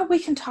 I love how we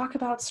can talk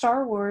about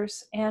Star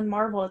Wars and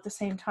Marvel at the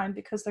same time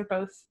because they're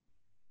both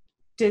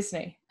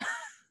Disney.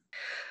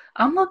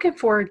 I'm looking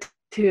forward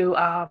to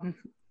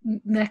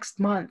next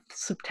month,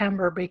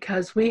 September,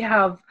 because we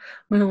have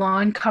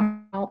Mulan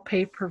come out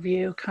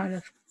pay-per-view kind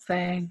of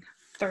thing.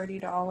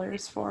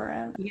 $30 for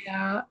it.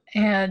 Yeah,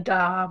 and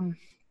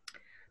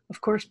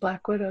of course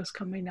Black Widow's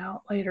coming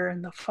out later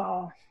in the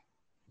fall,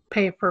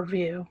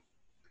 pay-per-view.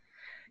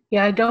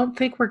 Yeah, I don't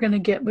think we're going to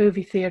get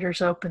movie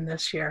theaters open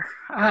this year.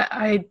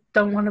 I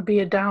don't want to be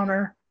a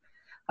downer.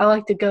 I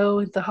like to go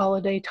at the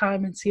holiday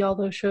time and see all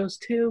those shows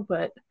too,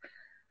 but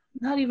I'm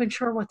not even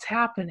sure what's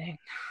happening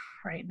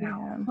right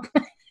now.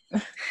 Yeah.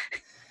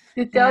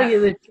 To tell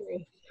you the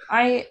truth.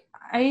 I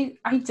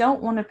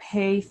don't want to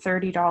pay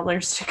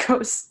 $30 to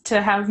go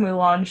to have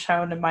Mulan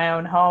shown in my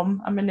own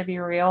home. I'm going to be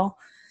real.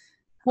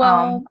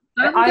 Well,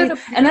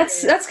 and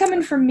that's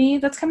coming from me.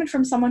 That's coming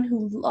from someone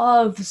who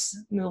loves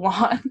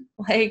Mulan.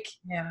 Like,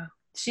 yeah,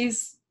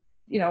 she's,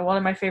 one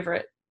of my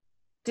favorite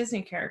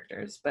Disney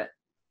characters. But,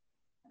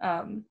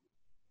 I'm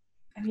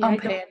paying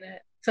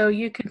it, so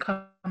you can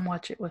come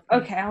watch it with me.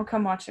 Okay, I'll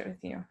come watch it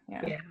with you.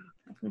 Yeah.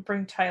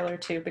 Bring Tyler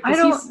too, because I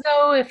don't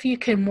know if you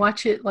can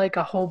watch it like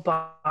a whole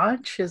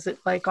bunch. Is it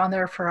like on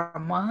there for a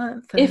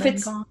month? If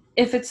it's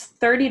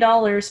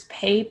 $30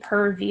 pay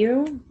per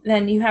view,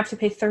 then you have to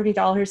pay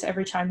 $30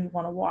 every time you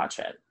want to watch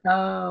it.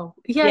 Oh,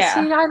 yeah.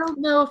 See, I don't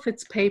know if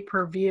it's pay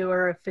per view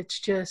or if it's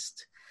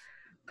just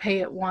pay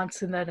it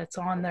once and then it's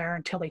on there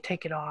until they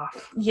take it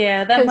off.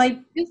 Yeah, that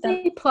might.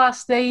 Disney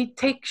Plus, they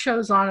take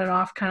shows on and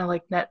off, kind of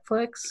like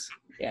Netflix.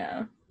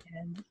 Yeah,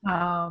 and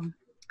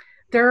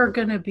there are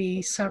going to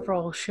be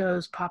several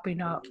shows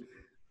popping up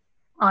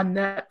on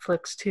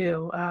Netflix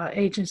too.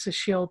 Agents of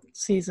S.H.I.E.L.D.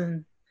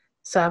 season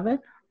 7.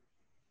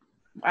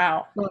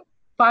 Wow.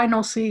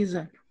 Final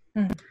season.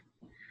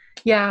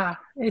 Yeah,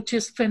 it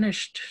just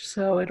finished,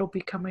 so it'll be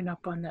coming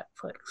up on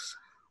Netflix.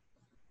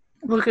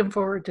 Looking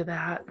forward to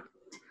that.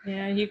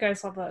 Yeah, you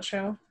guys love that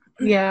show.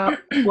 Yeah,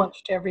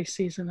 watched every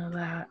season of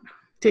that.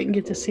 Didn't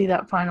get to see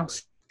that final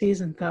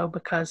season though,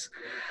 because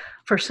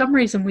for some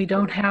reason we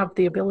don't have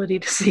the ability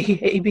to see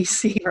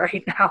ABC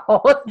right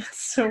now.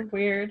 It's so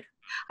weird.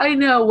 I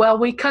know. Well,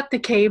 we cut the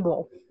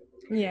cable.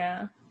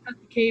 Yeah. Cut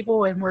the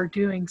cable, and we're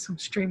doing some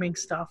streaming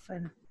stuff,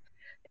 and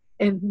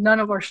none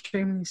of our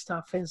streaming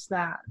stuff is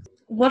that.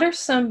 What are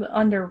some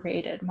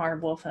underrated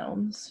Marvel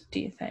films, do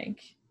you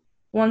think?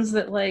 Ones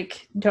that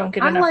don't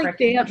get enough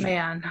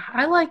recognition.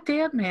 I like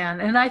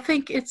Ant-Man, and I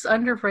think it's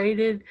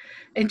underrated.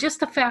 And just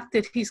the fact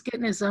that he's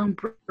getting his own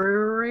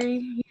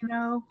brewery,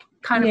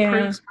 kind of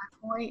proves my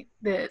point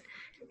that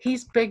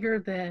he's bigger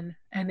than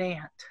an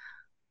ant.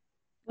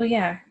 Well,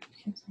 yeah,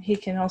 he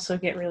can also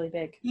get really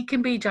big. He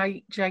can be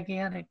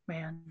gigantic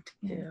man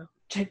too.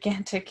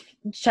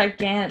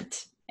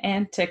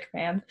 Antic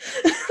man.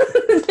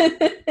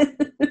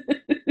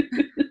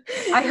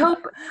 I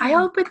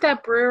hope at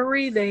that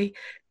brewery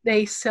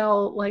they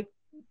sell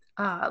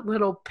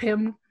little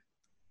Pym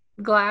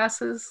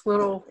glasses,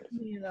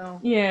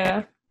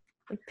 Yeah.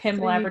 Like Pym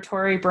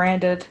Laboratory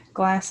branded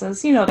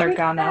glasses. They're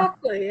gone now.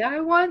 Exactly.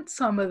 I want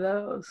some of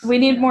those. We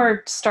need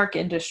more Stark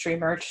Industry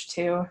merch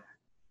too.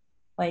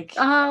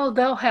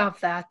 They'll have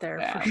that there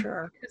for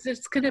sure. Because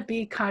it's going to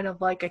be kind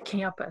of like a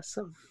campus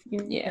of,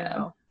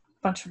 a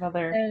bunch of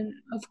other. And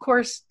of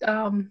course,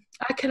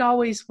 I could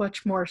always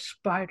watch more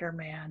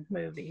Spider-Man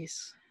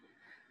movies.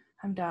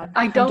 I'm done.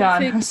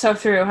 I'm so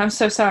through. I'm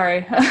so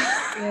sorry.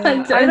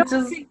 Yeah,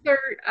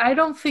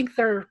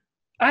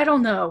 I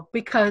don't know,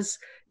 because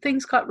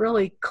things got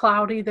really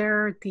cloudy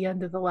there at the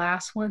end of the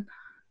last one.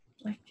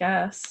 I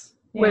guess.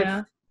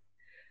 Yeah.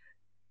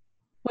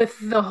 With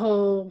the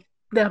whole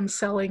them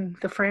selling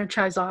the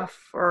franchise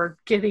off or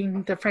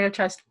getting the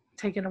franchise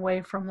taken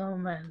away from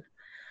them,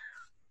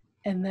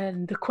 and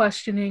then the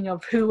questioning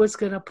of who was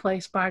going to play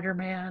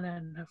Spider-Man,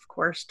 and of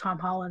course Tom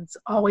Holland's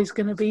always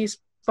going to be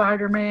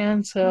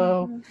Spider-Man,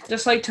 so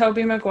just like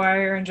Tobey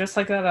Maguire and just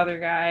like that other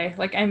guy.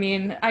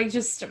 I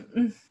just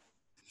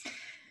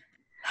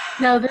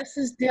No, this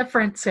is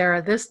different,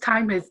 Sarah. This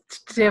time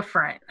it's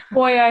different.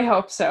 Boy, I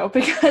hope so,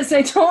 because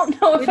I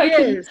don't know if I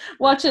can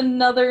watch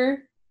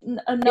another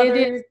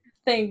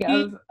thing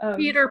of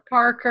Peter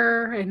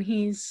Parker, and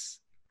he's.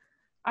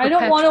 I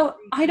don't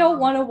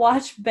want to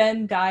watch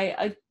Ben die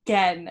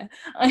again.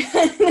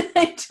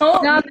 I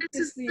don't. No,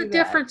 this is a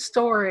different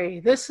story.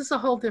 This is a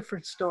whole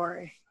different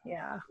story.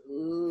 Yeah.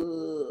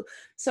 Ooh.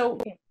 So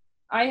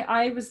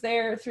I was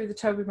there through the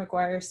Tobey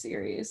Maguire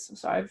series,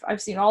 so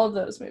I've seen all of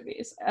those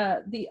movies.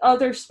 The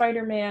other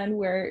Spider-Man,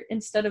 where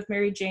instead of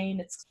Mary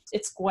Jane,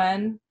 it's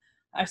Gwen.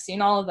 I've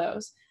seen all of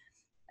those.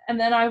 And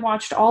then I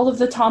watched all of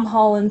the Tom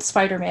Holland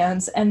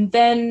Spider-Mans, and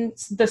then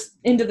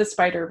Into the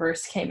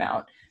Spider-Verse came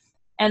out.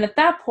 And at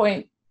that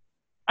point,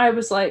 I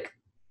was like,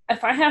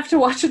 if I have to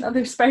watch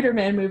another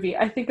Spider-Man movie,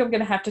 I think I'm going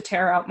to have to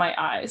tear out my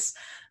eyes.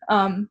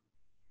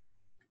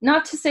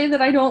 Not to say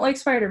that I don't like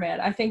Spider-Man.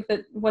 I think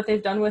that what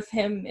they've done with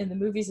him in the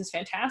movies is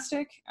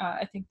fantastic.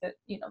 I think that,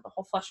 the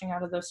whole fleshing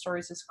out of those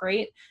stories is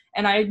great.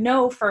 And I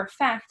know for a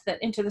fact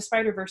that Into the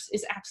Spider-Verse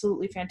is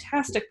absolutely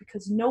fantastic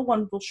because no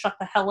one will shut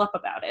the hell up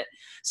about it.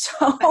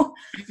 So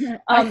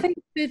I think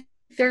that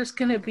there's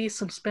going to be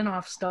some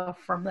spin-off stuff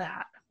from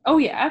that. Oh,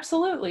 yeah,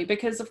 absolutely.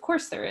 Because of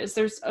course there is.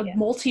 There's a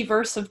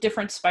multiverse of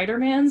different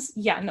Spider-Mans.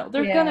 Yeah, no,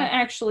 they're going to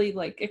actually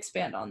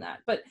expand on that.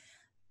 But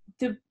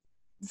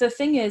the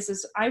thing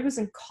is I was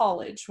in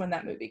college when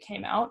that movie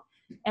came out,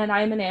 and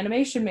I'm an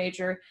animation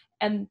major,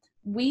 and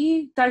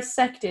we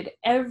dissected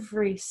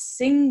every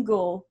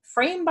single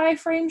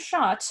frame-by-frame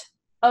shot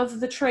of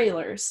the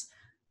trailers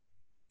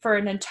for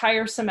an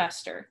entire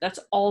semester. That's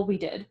all we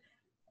did.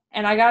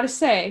 And I gotta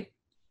say,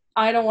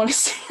 I don't want to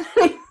see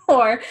it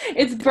anymore.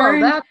 It's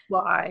burned. Well, that's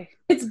why.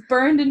 It's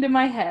burned into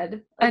my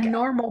head. A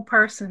normal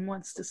person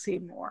wants to see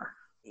more.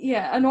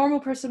 Yeah, a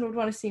normal person would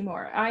want to see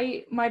more.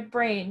 My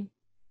brain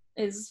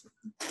is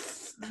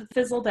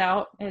fizzled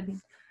out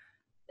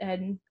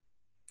and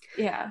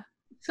yeah.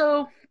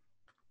 So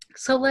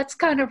let's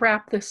kind of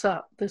wrap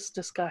this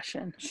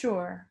discussion.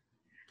 Sure.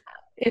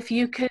 If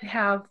you could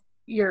have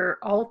your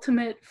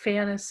ultimate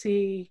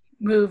fantasy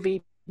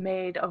movie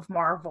made of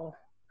Marvel,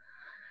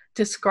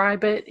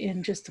 describe it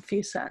in just a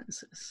few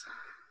sentences.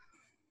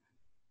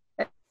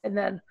 And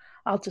then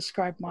I'll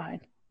describe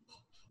mine.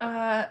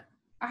 I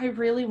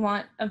really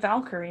want a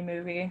Valkyrie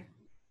movie.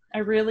 I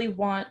really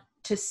want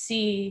to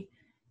see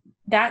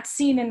that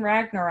scene in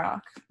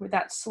Ragnarok with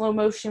that slow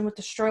motion with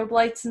the strobe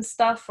lights and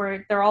stuff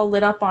where they're all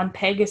lit up on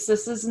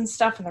Pegasuses and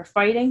stuff and they're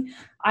fighting.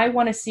 I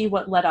want to see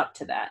what led up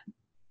to that.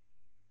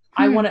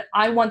 I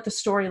want the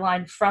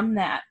storyline from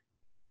that,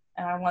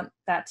 and I want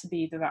that to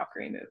be the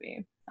Valkyrie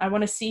movie. I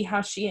want to see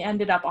how she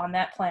ended up on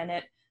that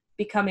planet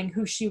becoming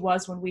who she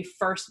was when we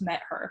first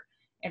met her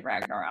in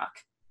Ragnarok.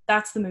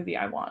 That's the movie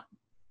I want.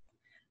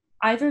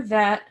 Either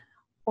that,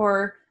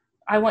 or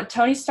I want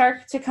Tony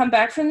Stark to come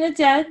back from the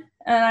dead,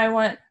 and I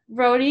want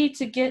Rhodey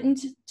to get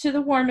into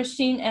the War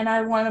Machine, and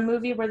I want a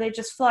movie where they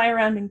just fly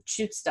around and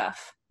shoot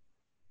stuff.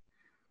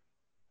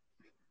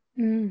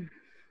 Yeah.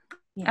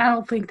 I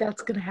don't think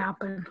that's going to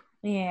happen.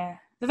 Yeah.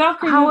 The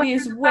Valkyrie movie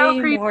is way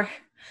more...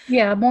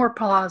 Yeah, more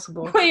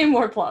plausible. Way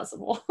more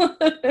plausible.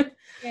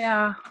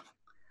 Yeah.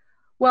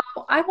 Well,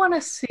 I want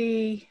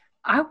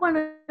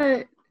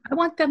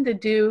them to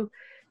do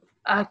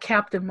a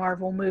Captain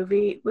Marvel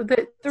movie.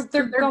 They're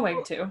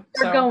going to.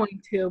 They're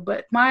going to,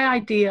 but my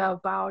idea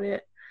about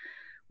it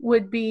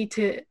would be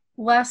to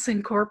less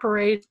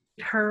incorporate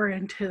her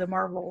into the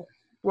Marvel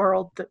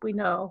world that we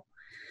know,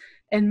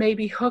 and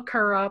maybe hook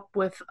her up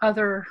with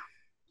other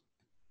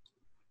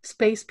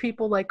space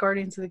people like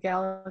Guardians of the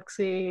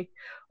Galaxy,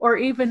 or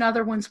even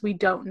other ones we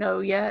don't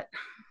know yet,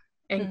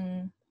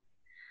 and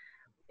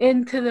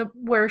into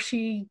where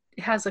she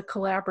has a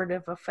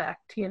collaborative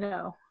effect,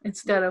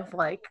 instead of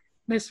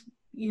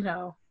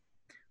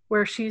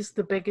where she's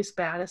the biggest,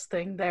 baddest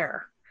thing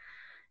there,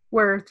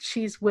 where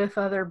she's with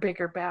other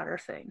bigger, badder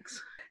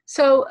things.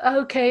 So,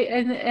 okay,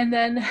 and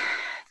then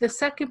the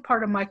second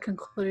part of my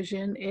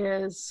conclusion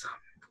is,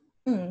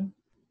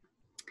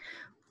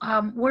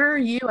 where are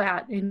you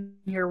at in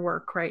your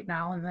work right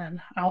now? And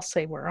then I'll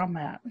say where I'm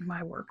at in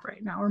my work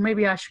right now. Or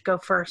maybe I should go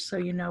first so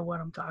you know what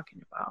I'm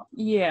talking about.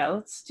 Yeah,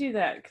 let's do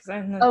that, because I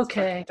know what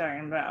I'm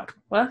talking about.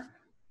 What?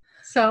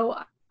 So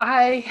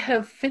I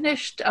have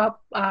finished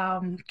up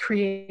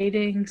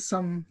creating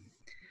some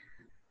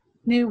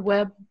new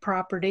web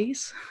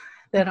properties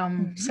that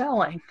I'm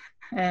selling,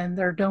 and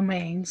they're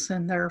domains,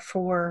 and they're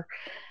for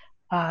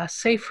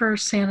safer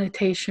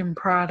sanitation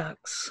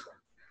products.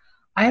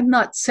 I am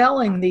not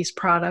selling these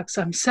products.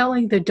 I'm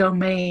selling the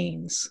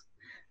domains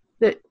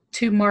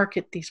to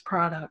market these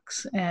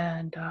products,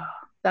 and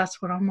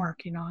that's what I'm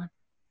working on.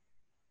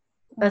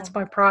 That's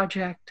my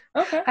project.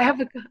 Okay. I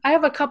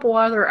have a couple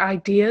other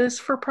ideas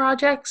for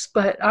projects,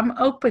 but I'm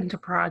open to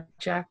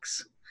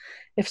projects.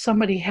 If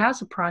somebody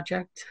has a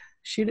project,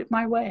 shoot it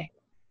my way.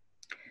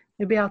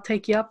 Maybe I'll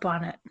take you up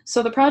on it.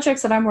 So the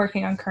projects that I'm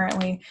working on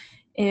currently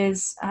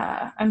is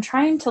I'm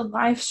trying to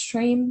live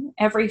stream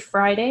every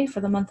Friday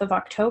for the month of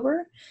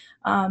October,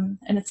 and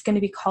it's going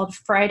to be called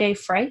Friday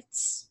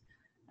Frights.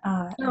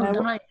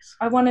 Nice.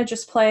 I want to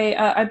just play.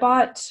 I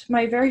bought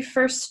my very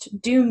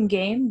first Doom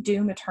game,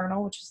 Doom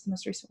Eternal, which is the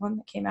most recent one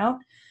that came out.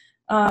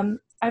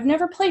 I've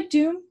never played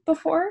Doom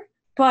before,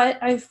 but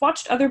I've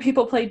watched other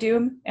people play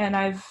Doom, and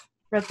I've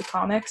read the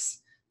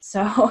comics,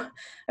 so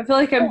I feel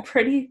like I'm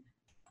pretty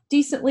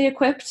decently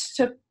equipped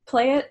to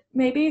play it,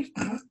 maybe.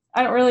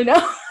 I don't really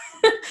know.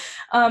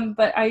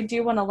 But I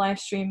do want to live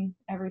stream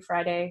every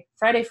Friday.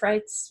 Friday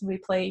Frights, we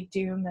play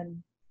Doom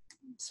and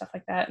stuff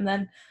like that. And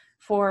then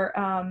for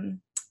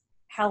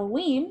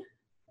Halloween,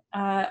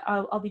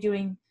 I'll be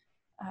doing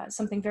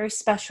something very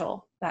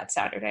special that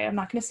Saturday. I'm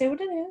not going to say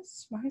what it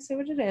is.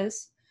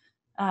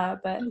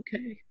 But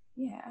okay.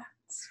 Yeah.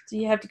 So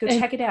you have to go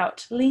check it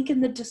out. Link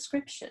in the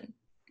description.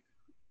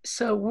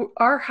 So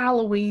our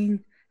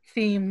Halloween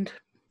themed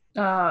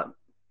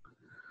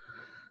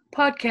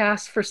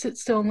podcast for Sit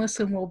Still and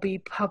Listen will be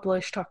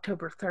published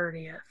October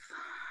 30th.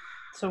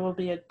 So we'll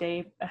be a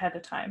day ahead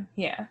of time.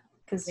 Yeah.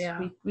 Because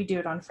we do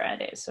it on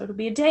Fridays. So it'll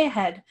be a day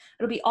ahead.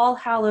 It'll be All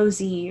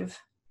Hallows Eve.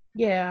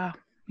 Yeah.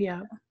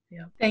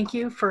 Thank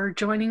you for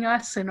joining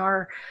us in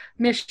our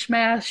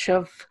mishmash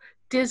of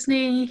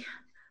Disney,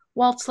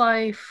 Walt's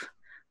life,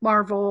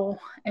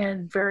 Marvel,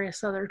 and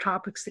various other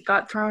topics that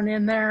got thrown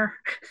in there.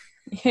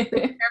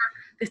 that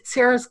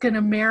Sarah's going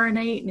to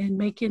marinate and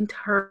make into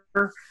her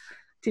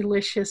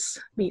delicious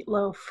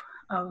meatloaf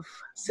of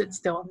Sit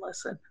Still and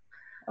Listen.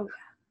 Oh,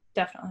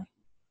 definitely.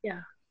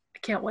 Yeah, I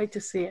can't wait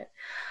to see it.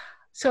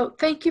 So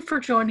thank you for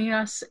joining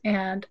us,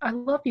 and I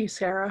love you,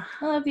 Sarah.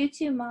 I love you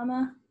too,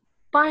 Mama.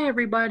 Bye,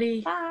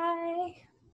 everybody. Bye.